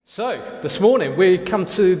So, this morning we come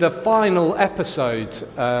to the final episode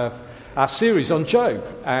of our series on Job,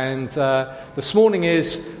 and this morning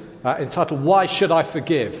is entitled, Why Should I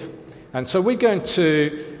Forgive? And so we're going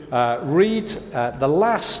to read the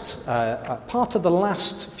last part of the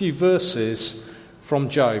last few verses from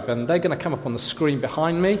Job, and they're going to come up on the screen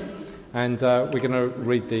behind me, and we're going to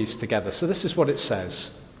read these together. So this is what it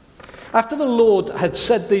says. After the Lord had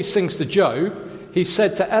said these things to Job, he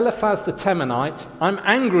said to Eliphaz the Temanite, I'm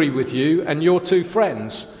angry with you and your two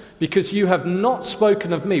friends, because you have not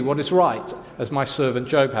spoken of me what is right, as my servant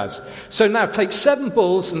Job has. So now take 7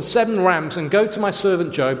 bulls and 7 rams and go to my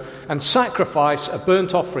servant Job and sacrifice a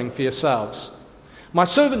burnt offering for yourselves. My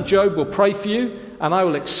servant Job will pray for you, and I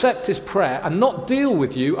will accept his prayer and not deal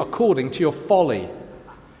with you according to your folly.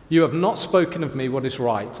 You have not spoken of me what is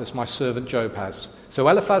right, as my servant Job has. So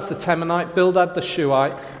Eliphaz the Temanite, Bildad the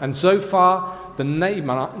Shuhite, and Zophar the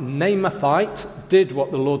Naamathite did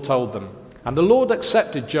what the Lord told them. And the Lord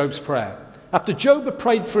accepted Job's prayer. After Job had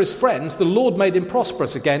prayed for his friends, the Lord made him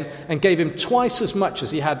prosperous again and gave him twice as much as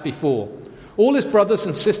he had before. All his brothers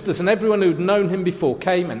and sisters and everyone who had known him before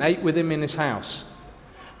came and ate with him in his house.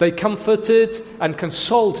 They comforted and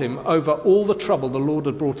consoled him over all the trouble the Lord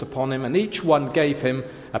had brought upon him, and each one gave him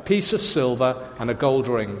a piece of silver and a gold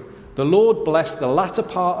ring. The Lord blessed the latter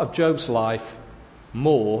part of Job's life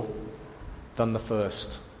more than the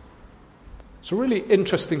first. It's a really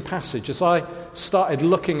interesting passage. As I started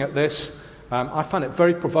looking at this, I found it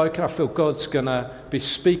very provoking. I feel God's going to be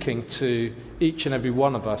speaking to each and every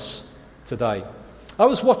one of us today. I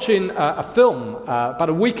was watching a film about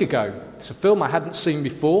a week ago. It's a film I hadn't seen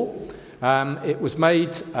before. It was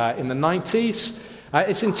made in the 90s.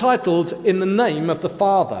 It's entitled In the Name of the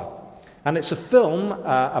Father. And it's a film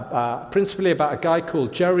principally about a guy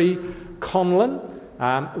called Jerry Conlon.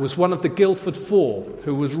 Was one of the Guildford Four,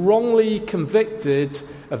 who was wrongly convicted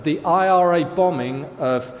of the IRA bombing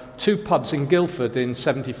of 2 pubs in Guildford in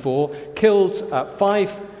 1974, killed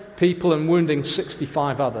 5 people and wounding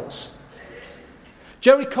 65 others.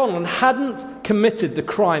 Jerry Conlon hadn't committed the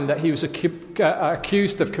crime that he was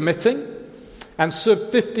accused of committing and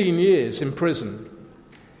served 15 years in prison.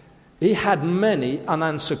 He had many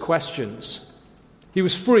unanswered questions. He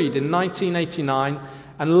was freed in 1989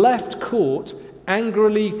 and left court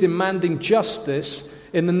angrily demanding justice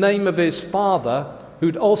in the name of his father,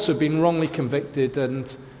 who'd also been wrongly convicted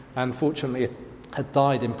and unfortunately had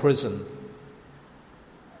died in prison.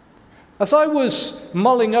 As I was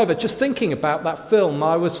mulling over, just thinking about that film,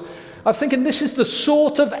 I was thinking this is the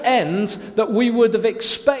sort of end that we would have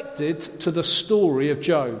expected to the story of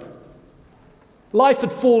Job. Life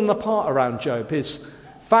had fallen apart around Job. His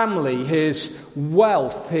family, his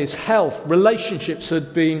wealth, his health, relationships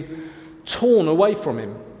had been torn away from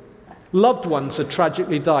him. Loved ones had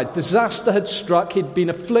tragically died. Disaster had struck. He'd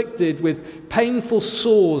been afflicted with painful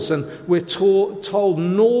sores and, we're told,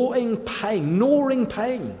 gnawing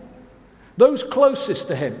pain. Those closest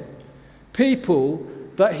to him, people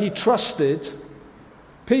that he trusted,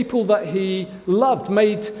 people that he loved,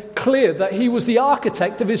 made clear that he was the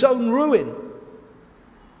architect of his own ruin.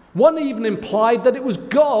 One even implied that it was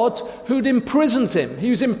God who'd imprisoned him.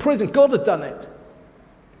 He was in prison. God had done it.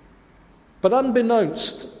 But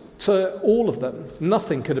unbeknownst to all of them,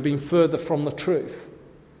 nothing could have been further from the truth.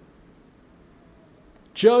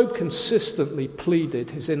 Job consistently pleaded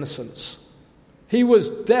his innocence. He was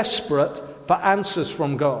desperate for answers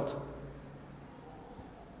from God.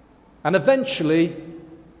 And eventually,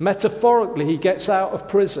 metaphorically, he gets out of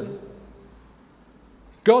prison.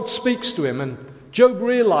 God speaks to him, and Job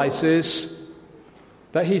realizes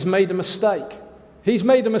that he's made a mistake. He's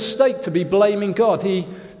made a mistake to be blaming God. He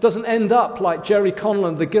doesn't end up like Jerry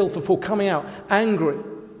Conlon, the Guildford Four, coming out angry.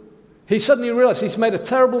 He suddenly realizes he's made a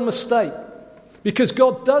terrible mistake because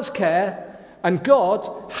God does care and God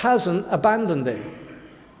hasn't abandoned him.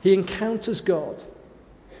 He encounters God.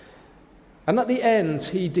 And at the end,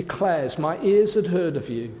 he declares, my ears had heard of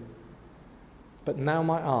you, but now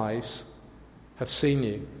my eyes have seen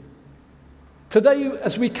you. Today,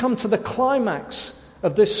 as we come to the climax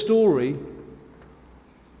of this story,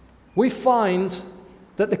 we find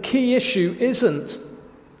that the key issue isn't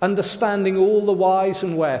understanding all the whys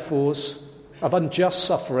and wherefores of unjust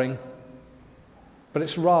suffering, but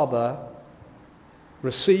it's rather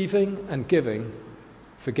receiving and giving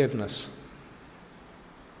forgiveness.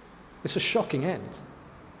 It's a shocking end.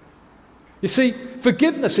 You see,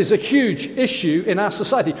 forgiveness is a huge issue in our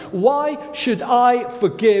society. Why should I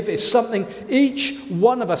forgive is something each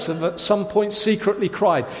one of us have at some point secretly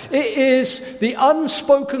cried. It is the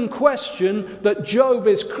unspoken question that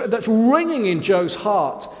that's ringing in Job's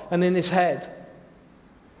heart and in his head.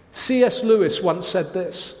 C.S. Lewis once said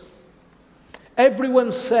this: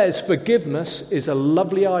 Everyone says forgiveness is a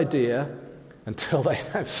lovely idea until they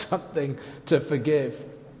have something to forgive.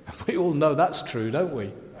 We all know that's true, don't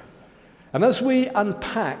we? And as we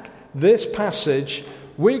unpack this passage,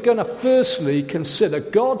 we're going to firstly consider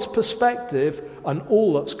God's perspective on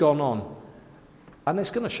all that's gone on. And it's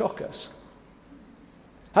going to shock us.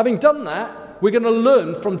 Having done that, we're going to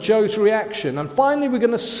learn from Job's reaction. And finally, we're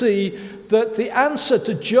going to see that the answer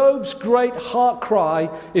to Job's great heart cry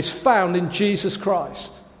is found in Jesus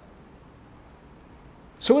Christ.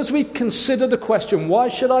 So as we consider the question, why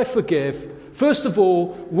should I forgive? First of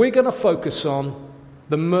all, we're going to focus on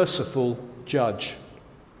the merciful judge.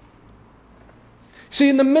 See,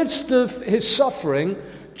 in the midst of his suffering,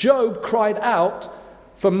 Job cried out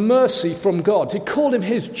for mercy from God. He called him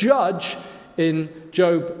his judge in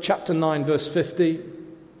Job chapter 9, verse 50.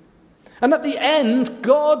 And at the end,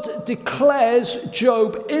 God declares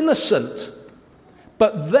Job innocent.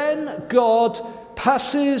 But then God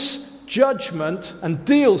passes judgment and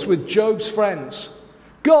deals with Job's friends.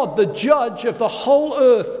 God, the judge of the whole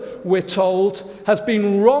earth, we're told, has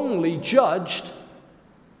been wrongly judged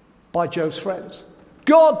by Job's friends.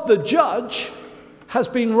 God, the judge, has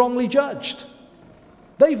been wrongly judged.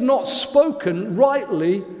 They've not spoken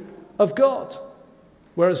rightly of God,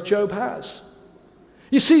 whereas Job has.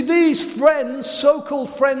 You see, these friends, so-called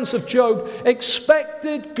friends of Job,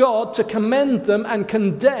 expected God to commend them and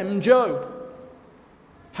condemn Job.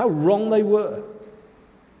 How wrong they were.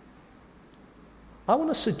 I want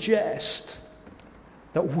to suggest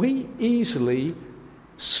that we easily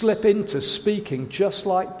slip into speaking just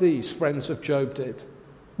like these friends of Job did.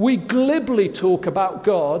 We glibly talk about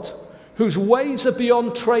God, whose ways are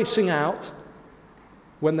beyond tracing out,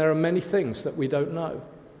 when there are many things that we don't know.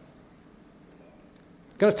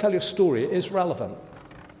 I'm going to tell you a story. It is relevant.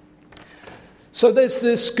 So there's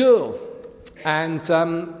this girl, and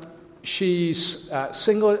she's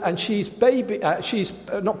single, and she's not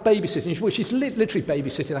babysitting. She's literally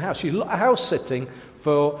babysitting a house. She's house sitting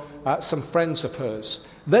for some friends of hers.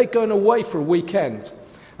 They're going away for a weekend.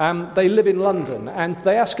 They live in London, and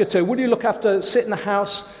they ask her to, would you look after, sit in the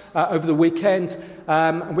house over the weekend?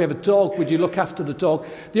 And we have a dog, would you look after the dog?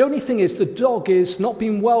 The only thing is, the dog is not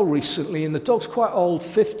been well recently, and the dog's quite old,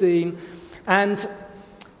 15, and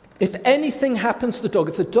if anything happens to the dog,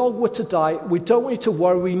 if the dog were to die, we don't want you to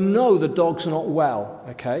worry. We know the dog's not well,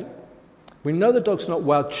 okay? We know the dog's not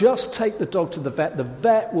well. Just take the dog to the vet. The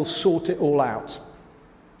vet will sort it all out.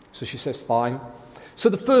 So she says, fine. So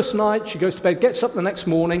the first night, she goes to bed, gets up the next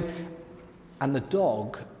morning, and the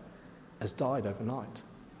dog has died overnight.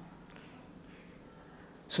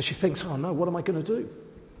 So she thinks, oh no, what am I going to do?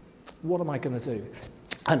 What am I going to do?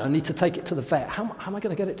 And I need to take it to the vet. How am I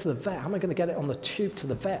going to get it to the vet? How am I going to get it on the tube to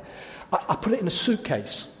the vet? I put it in a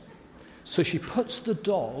suitcase. So she puts the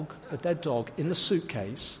dog, the dead dog, in the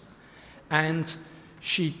suitcase, and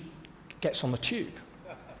she gets on the tube.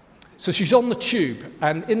 So she's on the tube,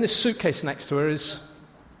 and in this suitcase next to her is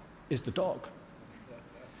the dog.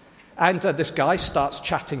 And this guy starts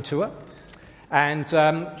chatting to her,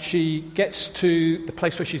 and she gets to the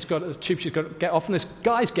place where she's got the tube. She's got to get off, and this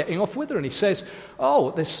guy's getting off with her, and he says,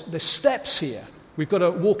 "Oh, there's steps here. We've got to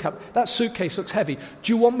walk up. That suitcase looks heavy.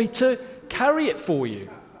 Do you want me to carry it for you?"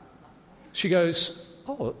 She goes,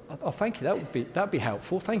 "Oh, thank you. That'd be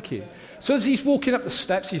helpful. Thank you." So as he's walking up the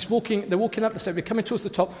steps, they're walking up the steps. We're coming towards the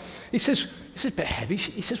top. He says, "This is a bit heavy."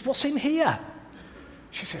 He says, "What's in here?"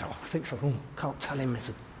 She said, "Oh, I think so. Oh, can't tell him there's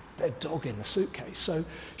a dead dog in the suitcase." So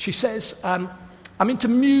she says, "I'm into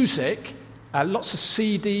music, lots of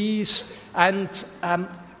CDs, and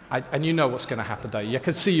you know what's going to happen, don't you? I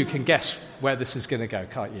can see you can guess where this is going to go,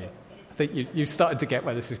 can't you? I think you started to get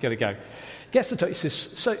where this is going to go." Gets the dog. He says,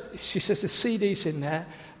 so she says, "There's CDs in there,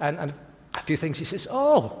 and a few things." He says,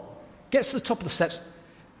 "Oh." Gets to the top of the steps.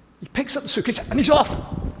 He picks up the suitcase, and he's off.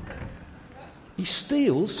 He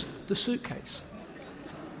steals the suitcase.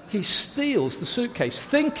 He steals the suitcase,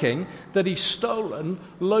 thinking that he's stolen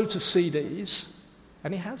loads of CDs,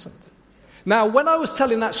 and he hasn't. Now, when I was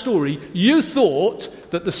telling that story, you thought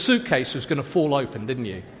that the suitcase was going to fall open, didn't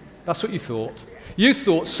you? That's what you thought. You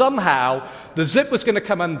thought somehow the zip was going to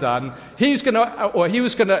come undone, he was going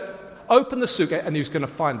to open the suitcase, and he was going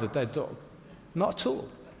to find a dead dog. Not at all.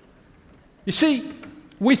 You see,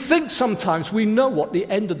 we think sometimes we know what the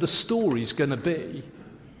end of the story is going to be,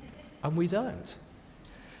 and we don't.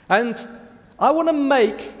 And I want to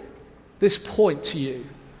make this point to you.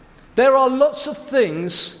 There are lots of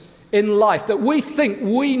things in life that we think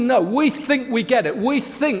we know. We think we get it. We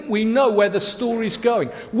think we know where the story's going.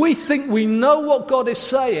 We think we know what God is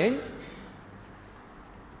saying,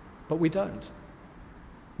 but we don't.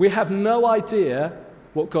 We have no idea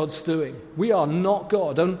what God's doing. We are not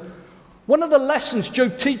God. And one of the lessons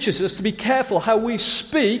Job teaches us to be careful how we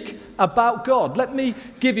speak about God. Let me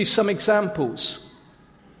give you some examples.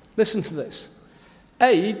 Listen to this.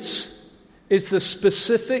 AIDS is the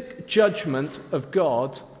specific judgment of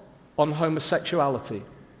God on homosexuality.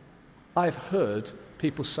 I've heard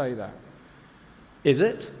people say that. Is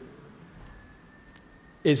it?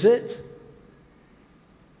 Is it?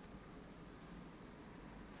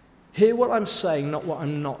 Hear what I'm saying, not what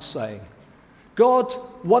I'm not saying. God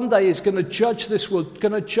one day is going to judge this world,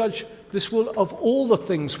 of all the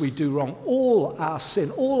things we do wrong, all our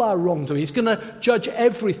sin, all our wrongdoing. He's going to judge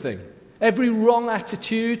everything, every wrong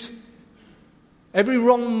attitude, every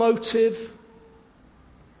wrong motive.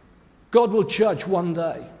 God will judge one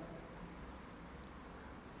day.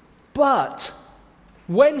 But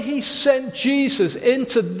when he sent Jesus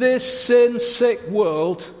into this sin-sick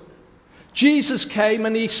world, Jesus came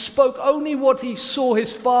and he spoke only what he saw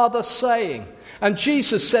his Father saying. And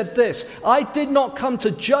Jesus said this, I did not come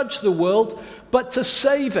to judge the world, but to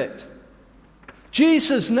save it.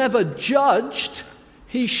 Jesus never judged,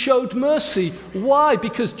 he showed mercy. Why?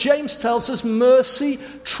 Because James tells us mercy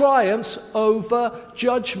triumphs over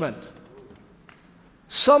judgment.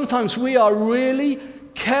 Sometimes we are really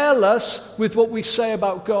careless with what we say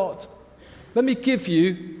about God. Let me give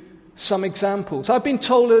you some examples. I've been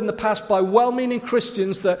told in the past by well-meaning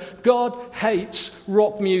Christians that God hates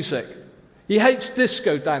rock music. He hates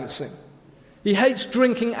disco dancing. He hates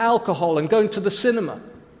drinking alcohol and going to the cinema.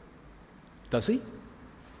 Does he?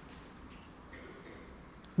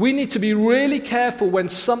 We need to be really careful when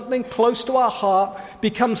something close to our heart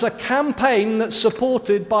becomes a campaign that's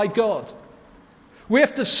supported by God. We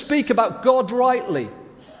have to speak about God rightly.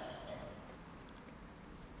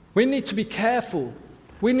 We need to be careful.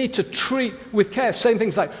 We need to treat with care, saying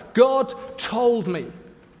things like, God told me.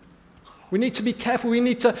 We need to be careful. We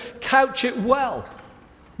need to couch it well.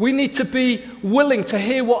 We need to be willing to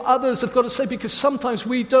hear what others have got to say, because sometimes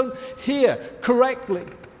we don't hear correctly.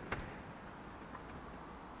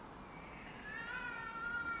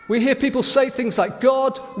 We hear people say things like,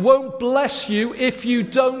 God won't bless you if you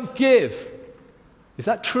don't give. Is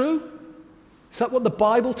that true? Is that what the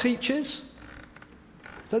Bible teaches?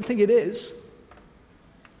 I don't think it is.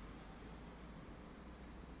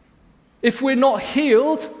 If we're not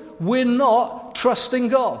healed, we're not trusting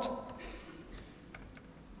God.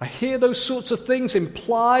 I hear those sorts of things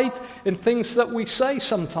implied in things that we say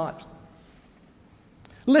sometimes.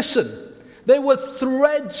 Listen, there were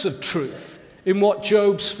threads of truth in what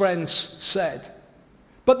Job's friends said.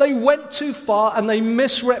 But they went too far and they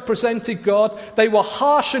misrepresented God. They were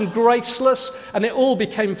harsh and graceless, and it all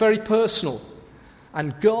became very personal.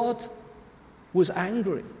 And God was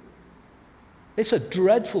angry. It's a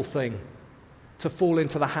dreadful thing to fall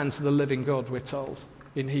into the hands of the living God, we're told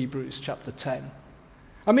in Hebrews chapter 10.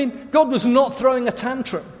 I mean, God was not throwing a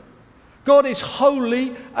tantrum. God is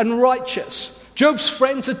holy and righteous. Job's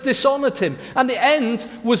friends had dishonored him, and the end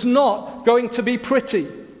was not going to be pretty.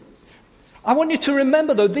 I want you to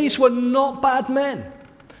remember, though, these were not bad men.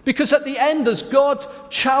 Because at the end, as God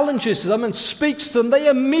challenges them and speaks to them, they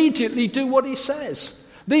immediately do what he says.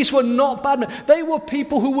 These were not bad men. They were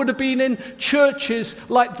people who would have been in churches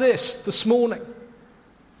like this morning.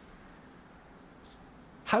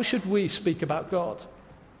 How should we speak about God?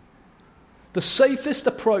 The safest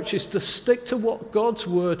approach is to stick to what God's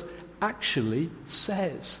word actually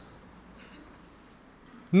says,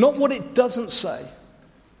 not what it doesn't say.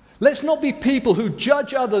 Let's not be people who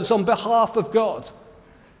judge others on behalf of God.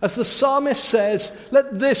 As the psalmist says,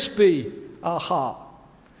 let this be our heart.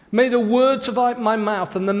 May the words of my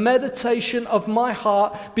mouth and the meditation of my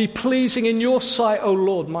heart be pleasing in your sight, O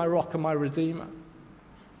Lord, my rock and my redeemer.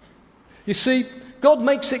 You see, God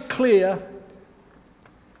makes it clear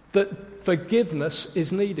that forgiveness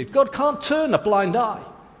is needed. God can't turn a blind eye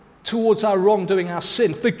towards our wrongdoing, our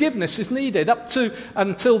sin. Forgiveness is needed.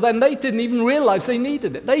 Until then, they didn't even realize they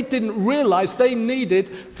needed it. They didn't realize they needed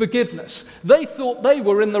forgiveness. They thought they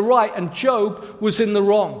were in the right and Job was in the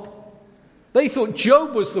wrong. They thought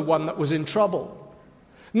Job was the one that was in trouble.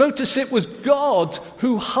 Notice it was God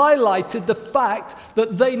who highlighted the fact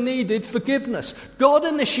that they needed forgiveness. God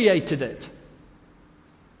initiated it.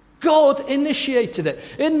 God initiated it.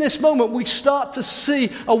 In this moment, we start to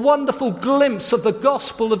see a wonderful glimpse of the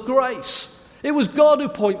gospel of grace. It was God who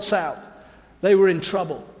points out they were in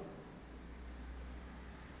trouble.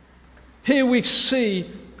 Here we see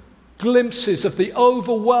glimpses of the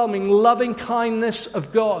overwhelming loving kindness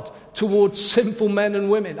of God towards sinful men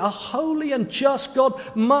and women. A holy and just God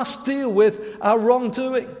must deal with our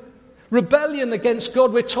wrongdoing. Rebellion against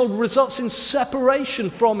God, we're told, results in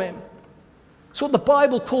separation from him. It's what the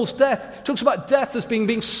Bible calls death. It talks about death as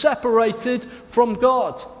being separated from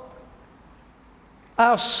God.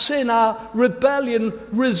 Our sin, our rebellion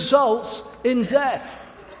results in death,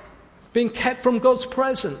 being kept from God's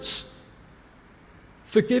presence.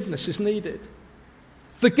 Forgiveness is needed.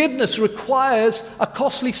 Forgiveness requires a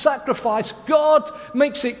costly sacrifice. God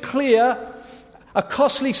makes it clear a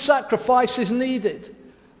costly sacrifice is needed.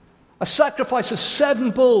 A sacrifice of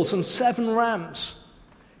 7 bulls and 7 rams.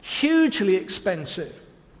 Hugely expensive.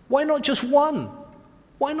 Why not just one?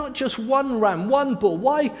 Why not just one ram, one bull?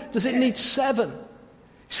 Why does it need 7?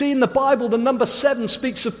 See, in the Bible, the number 7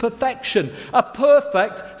 speaks of perfection. A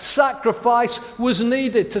perfect sacrifice was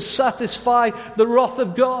needed to satisfy the wrath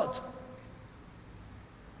of God.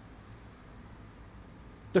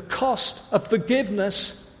 The cost of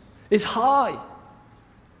forgiveness is high.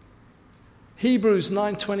 Hebrews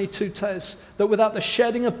 9:22 says that without the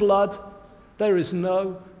shedding of blood, there is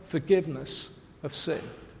no forgiveness of sin.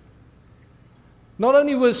 Not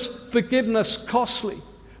only was forgiveness costly,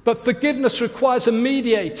 but forgiveness requires a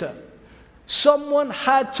mediator. Someone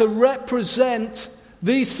had to represent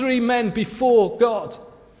these 3 men before God.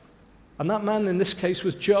 And that man in this case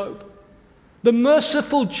was Job. The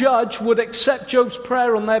merciful judge would accept Job's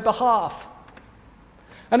prayer on their behalf.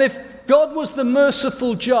 And if God was the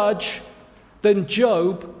merciful judge, then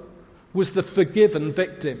Job was the forgiven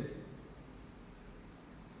victim.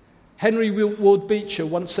 Henry Ward Beecher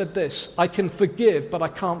once said this: "I can forgive, but I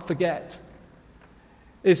can't forget."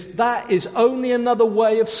 That is only another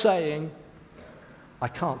way of saying, I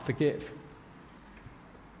can't forgive.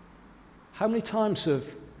 How many times have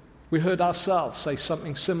we heard ourselves say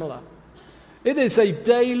something similar? It is a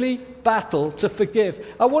daily battle to forgive.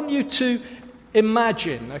 I want you to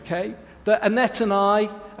imagine, okay, that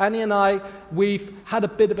Annie and I, we've had a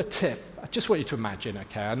bit of a tiff. I just want you to imagine,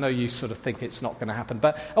 okay? I know you sort of think it's not going to happen,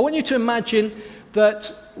 but I want you to imagine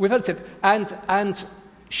that we've had a tiff and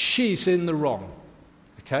she's in the wrong,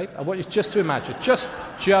 okay? I want you just to imagine.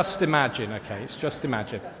 Just imagine, okay? It's just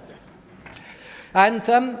imagine. And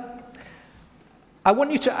I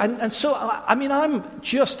want you to, and so, I'm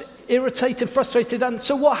just irritated, frustrated, and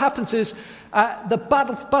so what happens is the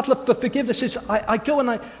battle for forgiveness is I go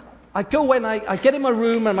and I get in my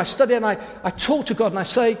room and I study and I talk to God and I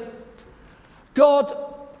say, God,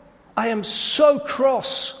 I am so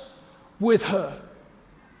cross with her.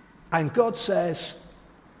 And God says,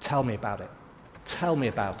 tell me about it. Tell me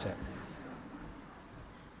about it.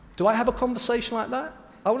 Do I have a conversation like that?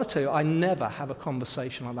 I want to tell you, I never have a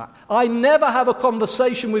conversation like that. I never have a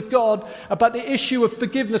conversation with God about the issue of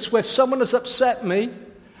forgiveness where someone has upset me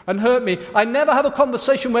and hurt me. I never have a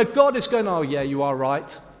conversation where God is going, oh yeah, you are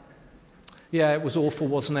right. Yeah, it was awful,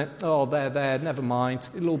 wasn't it? Oh, there, never mind.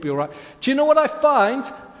 It'll all be all right. Do you know what I find?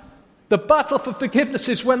 The battle for forgiveness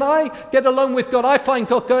is when I get alone with God, I find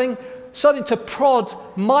God starting to prod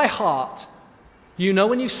my heart. You know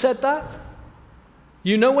when you said that?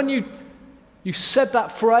 You know when you said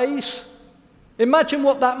that phrase? Imagine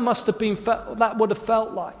what that must have been, that would have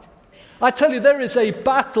felt like. I tell you, there is a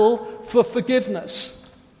battle for forgiveness.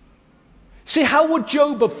 See, how would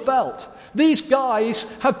Job have felt? These guys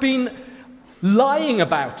have been lying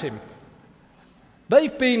about him.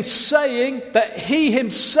 They've been saying that he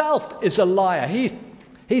himself is a liar.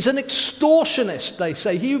 He's an extortionist, they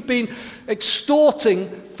say. You've been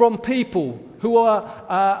extorting from people who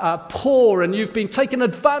are poor, and you've been taking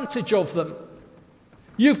advantage of them.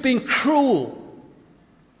 You've been cruel.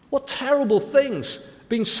 What terrible things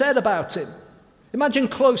being said about him. Imagine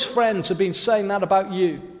close friends have been saying that about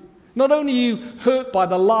you. Not only are you hurt by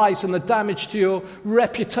the lies and the damage to your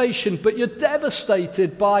reputation, but you're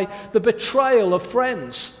devastated by the betrayal of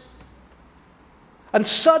friends. And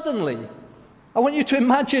suddenly, I want you to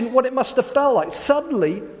imagine what it must have felt like.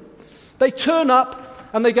 Suddenly, they turn up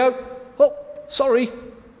and they go, oh, sorry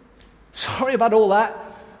about all that.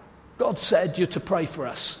 God said you're to pray for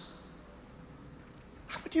us.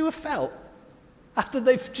 How would you have felt after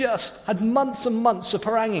they've just had months and months of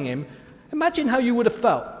haranguing him? Imagine how you would have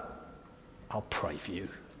felt. I'll pray for you.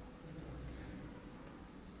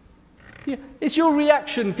 Yeah. Is your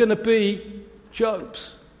reaction going to be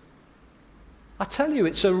Job's? I tell you,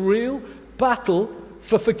 it's a real battle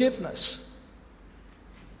for forgiveness.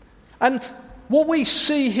 And what we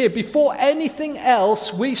see here, before anything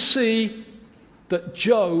else, we see that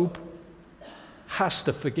Job has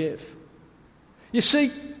to forgive. You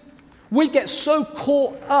see, we get so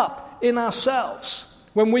caught up in ourselves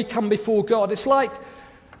when we come before God. It's like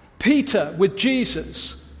Peter with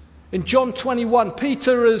Jesus. In John 21,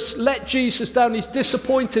 Peter has let Jesus down, he's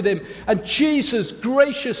disappointed him, and Jesus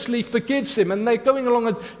graciously forgives him. And they're going along,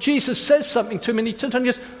 and Jesus says something to him, and he turns around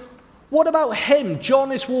and goes, What about him?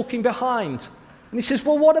 John is walking behind. And he says,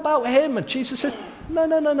 well, what about him? And Jesus says,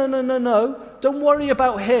 no. Don't worry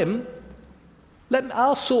about him.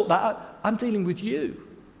 I'll sort that out. I'm dealing with you.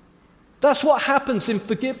 That's what happens in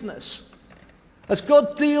forgiveness. As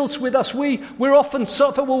God deals with us, we're often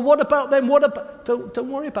sort of, well, what about them? Don't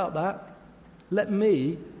worry about that. Let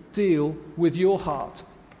me deal with your heart.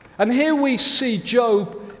 And here we see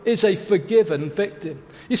Job is a forgiven victim.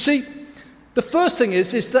 You see, the first thing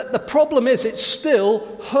is that the problem is it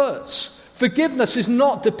still hurts. Forgiveness is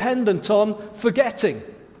not dependent on forgetting.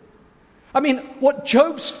 I mean, what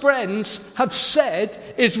Job's friends have said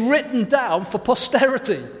is written down for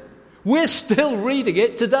posterity. We're still reading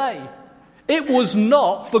it today. It was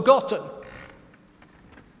not forgotten.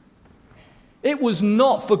 It was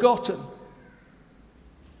not forgotten.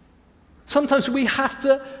 Sometimes we have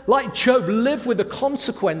to, like Job, live with the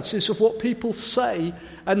consequences of what people say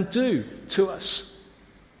and do to us.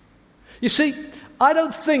 You see, I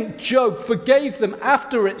don't think Job forgave them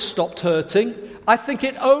after it stopped hurting. I think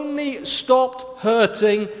it only stopped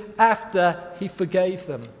hurting after he forgave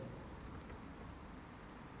them.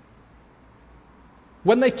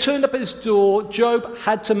 When they turned up at his door, Job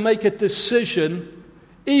had to make a decision,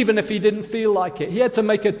 even if he didn't feel like it. He had to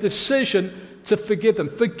make a decision to forgive them.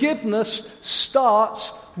 Forgiveness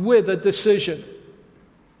starts with a decision.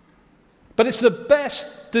 But it's the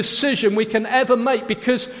best decision we can ever make,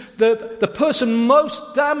 because the person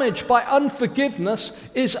most damaged by unforgiveness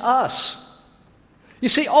is us. You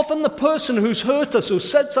see, often the person who's hurt us or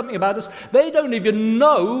said something about us, they don't even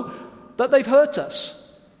know that they've hurt us.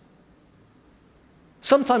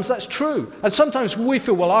 Sometimes that's true. And sometimes we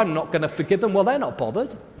feel, well, I'm not going to forgive them. Well, they're not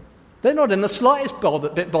bothered. They're not in the slightest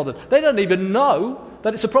bit bothered. They don't even know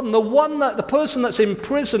that it's a problem. The person that's in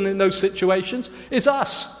prison in those situations is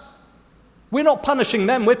us. We're not punishing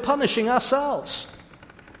them, we're punishing ourselves.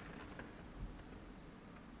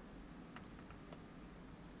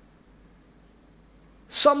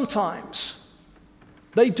 Sometimes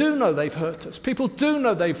they do know they've hurt us. People do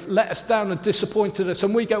know they've let us down and disappointed us,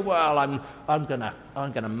 and we go, well, I'm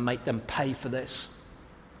gonna make them pay for this.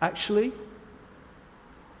 Actually,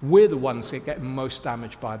 we're the ones that get most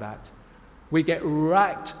damaged by that. We get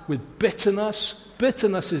racked with bitterness.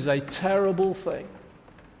 Bitterness is a terrible thing.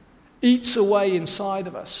 Eats away inside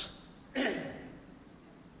of us.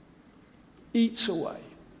 Eats away.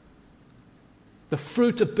 The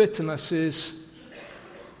fruit of bitterness is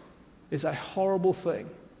a horrible thing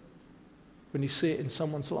when you see it in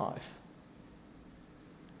someone's life.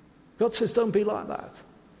 God says, don't be like that.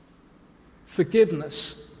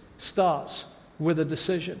 Forgiveness starts with a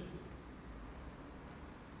decision.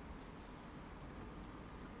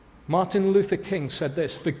 Martin Luther King said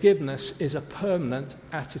this: forgiveness is a permanent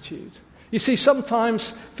attitude. You see,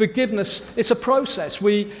 sometimes forgiveness is a process.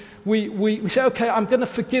 We say, okay, I'm going to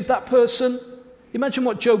forgive that person. Imagine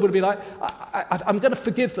what Job would be like. I'm going to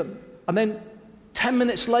forgive them. And then 10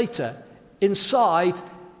 minutes later, inside,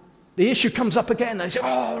 the issue comes up again. And they say,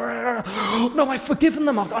 oh, no, I've forgiven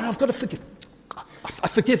them. I've got to forgive. I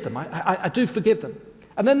forgive them. I do forgive them.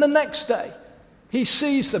 And then the next day, he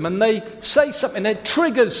sees them and they say something. It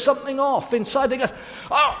triggers something off inside. They go,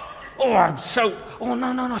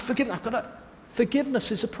 no, forgive them.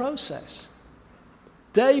 Forgiveness is a process.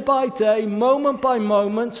 Day by day, moment by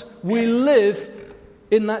moment, we live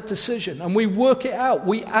in that decision and we work it out.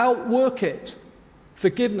 We outwork it.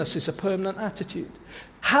 Forgiveness is a permanent attitude.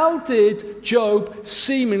 How did Job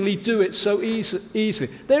seemingly do it so easily?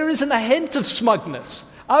 There isn't a hint of smugness.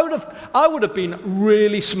 I would have been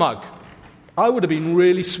really smug. I would have been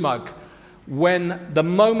really smug when the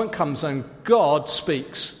moment comes and God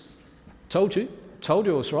speaks. Told you I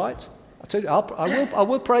was right. I told you, I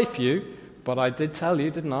will pray for you, but I did tell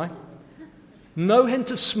you, didn't I? No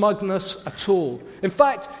hint of smugness at all. In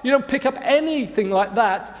fact, you don't pick up anything like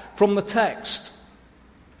that from the text.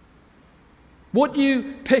 What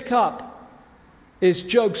you pick up is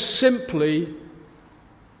Job simply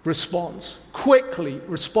responds, quickly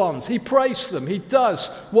responds. He prays to them. He does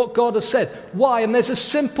what God has said. Why? And there's a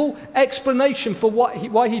simple explanation for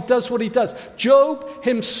why he does what he does. Job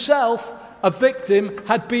himself, a victim,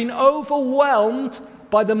 had been overwhelmed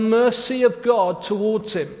by the mercy of God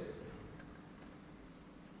towards him.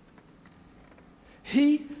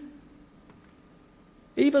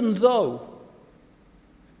 Even though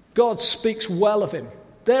God speaks well of him,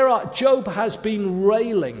 Job has been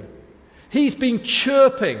railing. He's been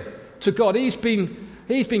chirping to God. He's been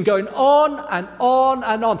going on and on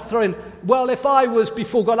and on, throwing, well, if I was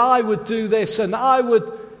before God, I would do this and I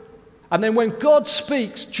would. And then when God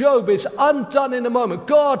speaks, Job is undone in a moment.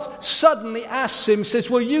 God suddenly asks him, says,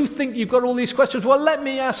 well, you think you've got all these questions. Well, let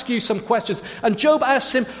me ask you some questions. And Job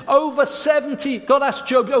asks him God asked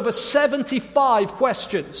Job over 75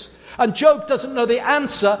 questions. And Job doesn't know the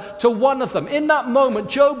answer to one of them. In that moment,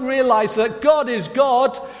 Job realized that God is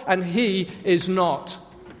God and he is not.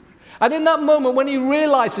 And in that moment, when he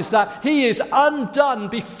realizes that, he is undone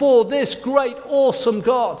before this great, awesome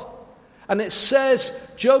God. And it says,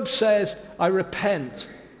 Job says, I repent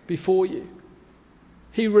before you.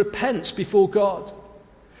 He repents before God.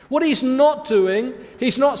 What he's not doing,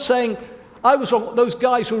 he's not saying, I was wrong, those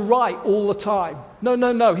guys were right all the time.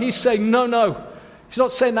 No. He's saying, no. He's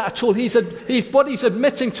not saying that at all. What he's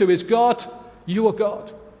admitting to is, God, you are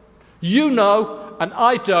God. You know, and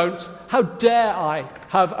I don't. How dare I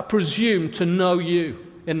have presumed to know you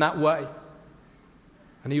in that way?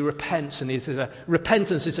 And he repents, and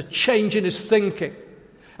repentance is a change in his thinking.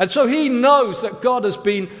 And so he knows that God has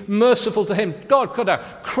been merciful to him. God could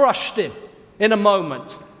have crushed him in a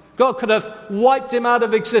moment. God could have wiped him out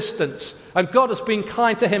of existence. And God has been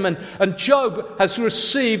kind to him. And Job has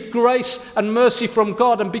received grace and mercy from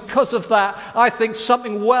God. And because of that, I think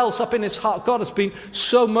something wells up in his heart. God has been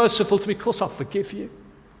so merciful to me. Of course, I'll forgive you.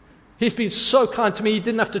 He's been so kind to me. He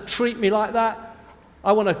didn't have to treat me like that.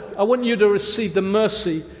 I want you to receive the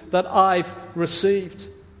mercy that I've received.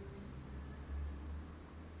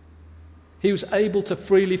 He was able to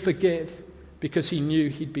freely forgive because he knew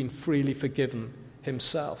he'd been freely forgiven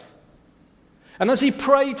himself. And as he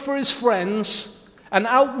prayed for his friends and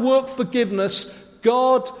outworked forgiveness,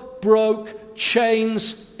 God broke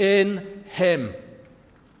chains in him.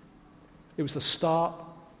 It was the start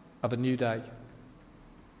of a new day.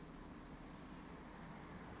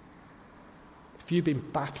 If you've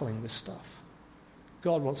been battling this stuff,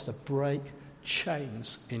 God wants to break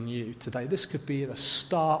chains in you today. This could be the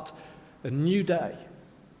start, a new day,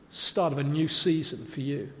 start of a new season for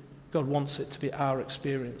you. God wants it to be our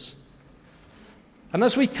experience. And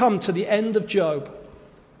as we come to the end of Job,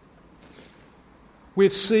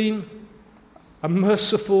 we've seen a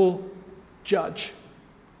merciful judge,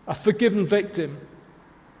 a forgiven victim,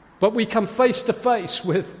 but we come face to face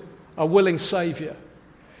with a willing Savior.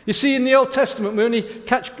 You see, in the Old Testament, we only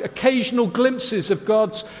catch occasional glimpses of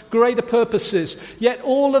God's greater purposes, yet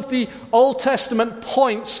all of the Old Testament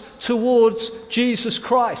points towards Jesus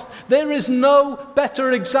Christ. There is no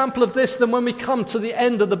better example of this than when we come to the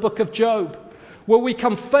end of the book of Job, where we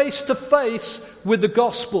come face to face with the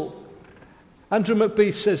gospel. Andrew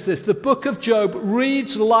McBeath says this: the book of Job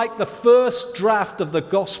reads like the first draft of the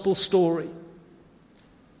gospel story.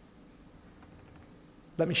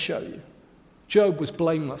 Let me show you. Job was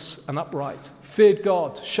blameless and upright, feared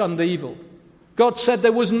God, shunned evil. God said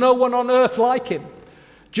there was no one on earth like him.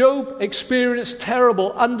 Job experienced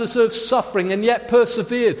terrible, undeserved suffering and yet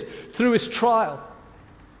persevered through his trial.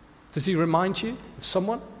 Does he remind you of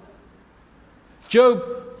someone?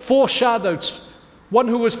 Job foreshadowed one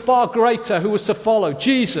who was far greater, who was to follow.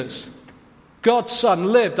 Jesus, God's Son,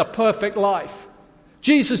 lived a perfect life.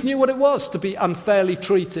 Jesus knew what it was to be unfairly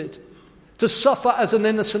treated, to suffer as an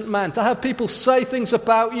innocent man, to have people say things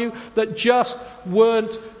about you that just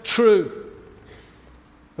weren't true.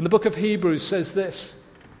 And the book of Hebrews says this: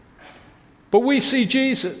 but we see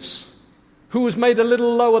Jesus, who was made a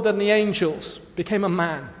little lower than the angels, became a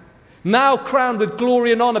man, now crowned with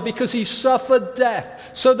glory and honor because he suffered death,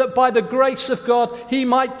 so that by the grace of God he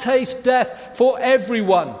might taste death for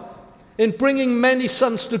everyone. In bringing many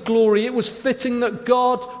sons to glory, it was fitting that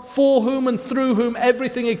God, for whom and through whom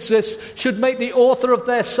everything exists, should make the author of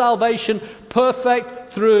their salvation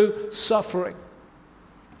perfect through suffering.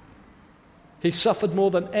 He suffered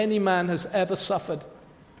more than any man has ever suffered,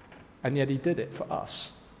 and yet he did it for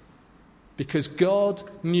us. Because God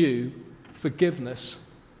knew forgiveness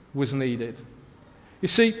was needed. You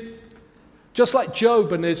see, just like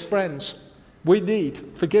Job and his friends, we need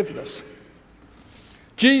forgiveness.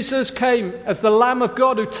 Jesus came as the Lamb of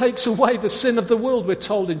God who takes away the sin of the world, we're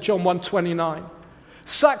told in John 1:29.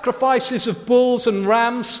 Sacrifices of bulls and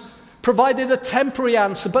rams provided a temporary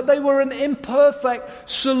answer, but they were an imperfect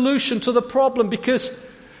solution to the problem because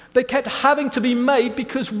they kept having to be made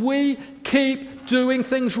because we keep doing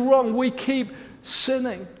things wrong. We keep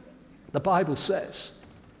sinning. The Bible says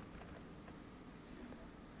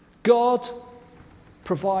God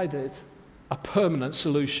provided a permanent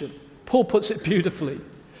solution. Paul puts it beautifully.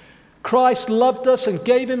 Christ loved us and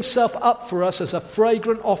gave himself up for us as a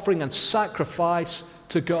fragrant offering and sacrifice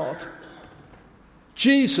to God.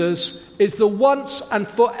 Jesus is the once and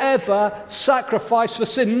forever sacrifice for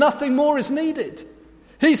sin. Nothing more is needed.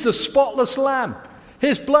 He's the spotless lamb.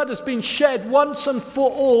 His blood has been shed once and for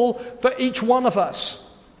all for each one of us.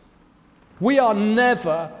 We are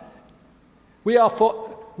forever,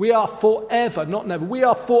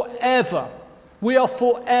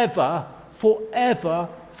 forever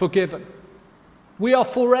forgiven. We are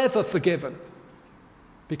forever forgiven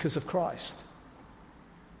because of Christ.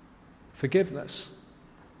 Forgiveness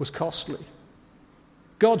was costly.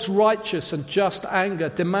 God's righteous and just anger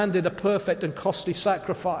demanded a perfect and costly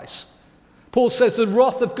sacrifice. Paul says the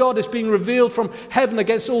wrath of God is being revealed from heaven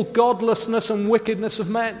against all godlessness and wickedness of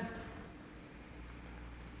men.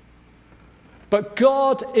 But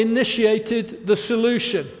God initiated the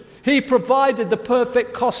solution. He provided the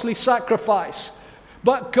perfect, costly sacrifice.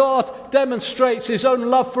 But God demonstrates his own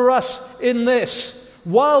love for us in this.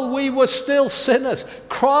 While we were still sinners,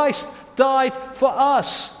 Christ died for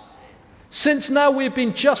us. Since now we have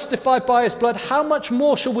been justified by his blood, how much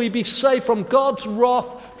more shall we be saved from God's wrath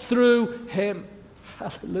through him?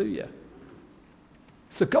 Hallelujah.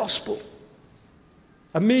 It's the gospel.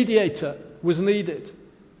 A mediator was needed.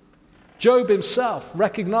 Job himself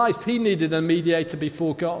recognized he needed a mediator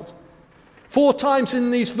before God. 4 times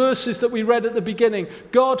in these verses that we read at the beginning,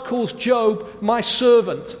 God calls Job my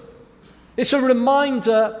servant. It's a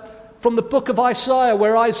reminder from the book of Isaiah,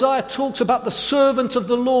 where Isaiah talks about the servant of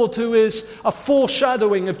the Lord, who is a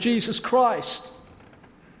foreshadowing of Jesus Christ.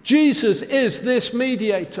 Jesus is this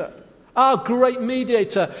mediator, our great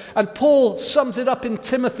mediator. And Paul sums it up in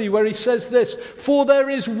Timothy, where he says this: "For there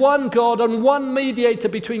is one God and one mediator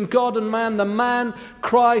between God and man, the man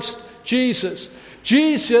Christ Jesus."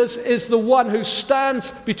 Jesus is the one who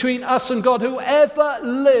stands between us and God. Whoever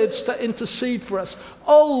lives to intercede for us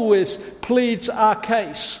always pleads our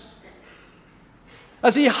case.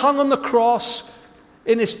 As he hung on the cross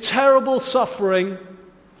in his terrible suffering,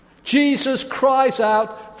 Jesus cries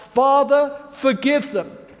out, "Father, forgive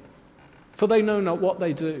them, for they know not what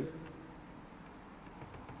they do."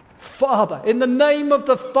 Father, in the name of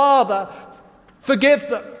the Father, forgive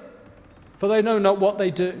them, for they know not what they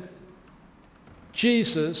do.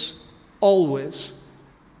 Jesus always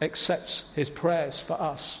accepts his prayers for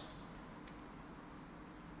us.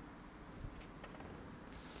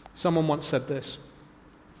 Someone once said this: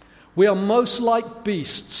 "We are most like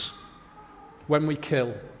beasts when we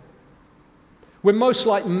kill. We're most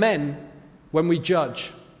like men when we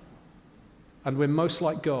judge. And we're most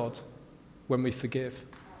like God when we forgive."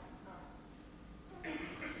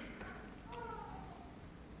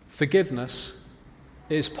 Forgiveness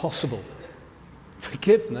is possible.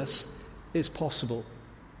 Forgiveness is possible.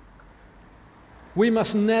 We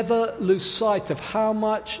must never lose sight of how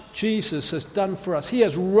much Jesus has done for us. He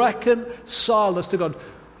has reconciled us to God.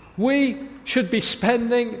 We should be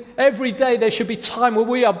spending every day, there should be time where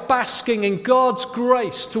we are basking in God's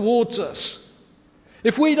grace towards us.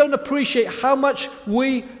 If we don't appreciate how much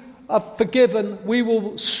we are forgiven, we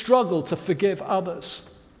will struggle to forgive others.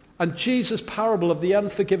 And Jesus' parable of the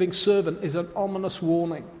unforgiving servant is an ominous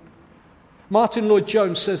warning. Martin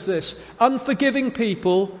Lloyd-Jones says this: "Unforgiving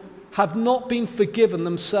people have not been forgiven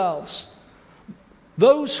themselves.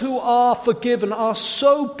 Those who are forgiven are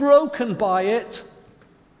so broken by it,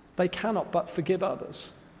 they cannot but forgive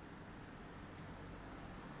others."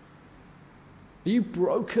 Are you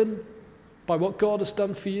broken by what God has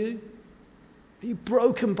done for you? Are you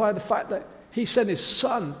broken by the fact that he sent his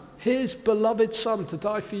son, his beloved son, to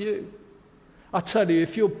die for you? I tell you,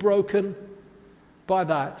 if you're broken by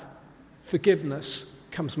that, forgiveness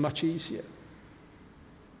comes much easier.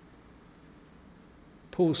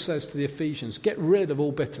 Paul says to the Ephesians, get rid of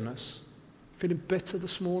all bitterness. Feeling bitter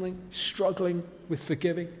this morning? Struggling with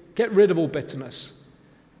forgiving? Get rid of all bitterness.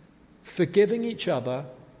 Forgiving each other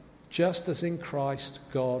just as in Christ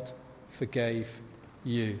God forgave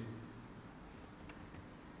you.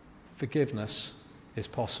 Forgiveness is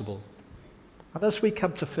possible. And as we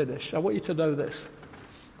come to finish, I want you to know this.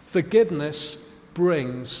 Forgiveness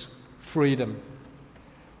brings freedom.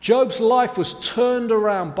 Job's life was turned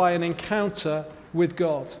around by an encounter with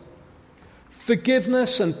God.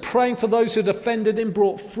 Forgiveness and praying for those who had offended him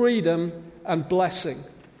brought freedom and blessing.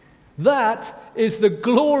 That is the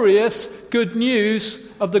glorious good news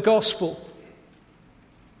of the gospel.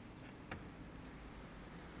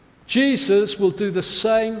 Jesus will do the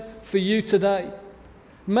same for you today.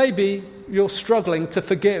 Maybe you're struggling to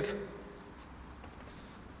forgive.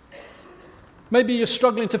 Maybe you're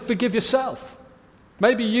struggling to forgive yourself.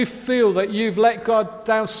 Maybe you feel that you've let God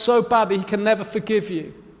down so badly he can never forgive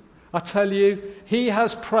you. I tell you,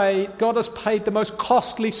 God has paid the most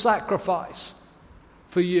costly sacrifice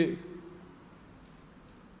for you.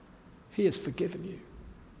 He has forgiven you.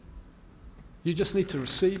 You just need to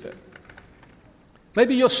receive it.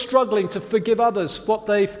 Maybe you're struggling to forgive others what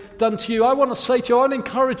they've done to you. I want to say to you, I want to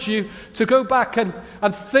encourage you to go back and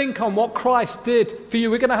think on what Christ did for you.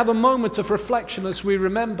 We're going to have a moment of reflection as we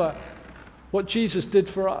remember what Jesus did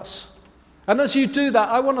for us. And as you do that,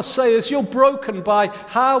 I want to say, as you're broken by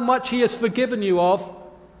how much he has forgiven you of,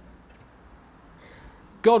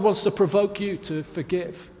 God wants to provoke you to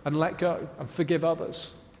forgive and let go and forgive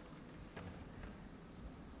others.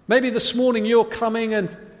 Maybe this morning you're coming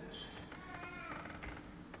and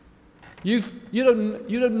you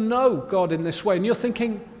don't know God in this way, and you're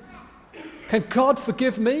thinking, can God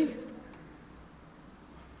forgive me?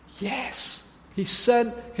 Yes, he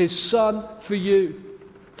sent his Son for you.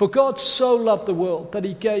 For God so loved the world that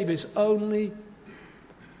he gave his only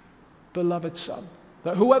beloved Son,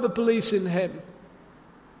 that whoever believes in him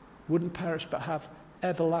wouldn't perish but have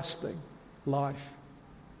everlasting life.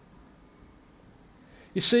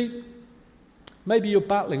 You see, maybe you're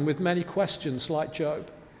battling with many questions like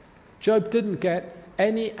Job. Job didn't get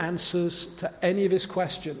any answers to any of his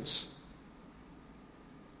questions,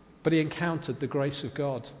 but he encountered the grace of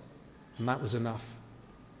God, and that was enough.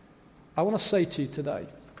 I want to say to you today,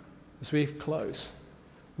 as we close,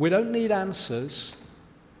 we don't need answers,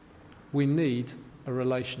 we need a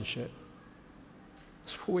relationship.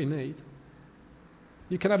 That's what we need.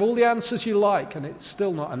 You can have all the answers you like, and it's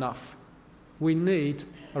still not enough. We need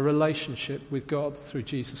a relationship with God through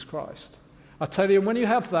Jesus Christ. I tell you, when you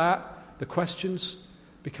have that, the questions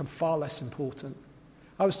become far less important.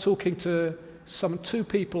 I was talking to two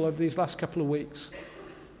people over these last couple of weeks,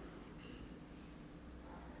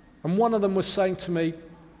 and one of them was saying to me,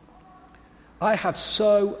 I have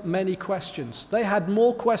so many questions. They had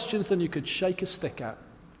more questions than you could shake a stick at.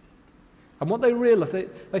 And what they realized,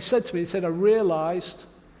 they said to me, I realized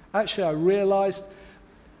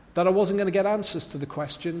that I wasn't going to get answers to the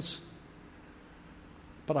questions,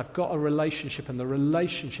 but I've got a relationship, and the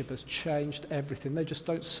relationship has changed everything. They just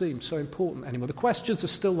don't seem so important anymore. The questions are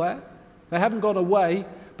still there. They haven't gone away,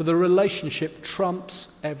 but the relationship trumps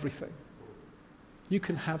everything. You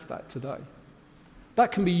can have that today.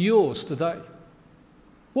 That can be yours today.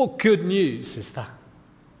 What good news is that?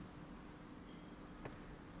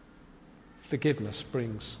 Forgiveness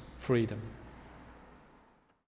brings freedom.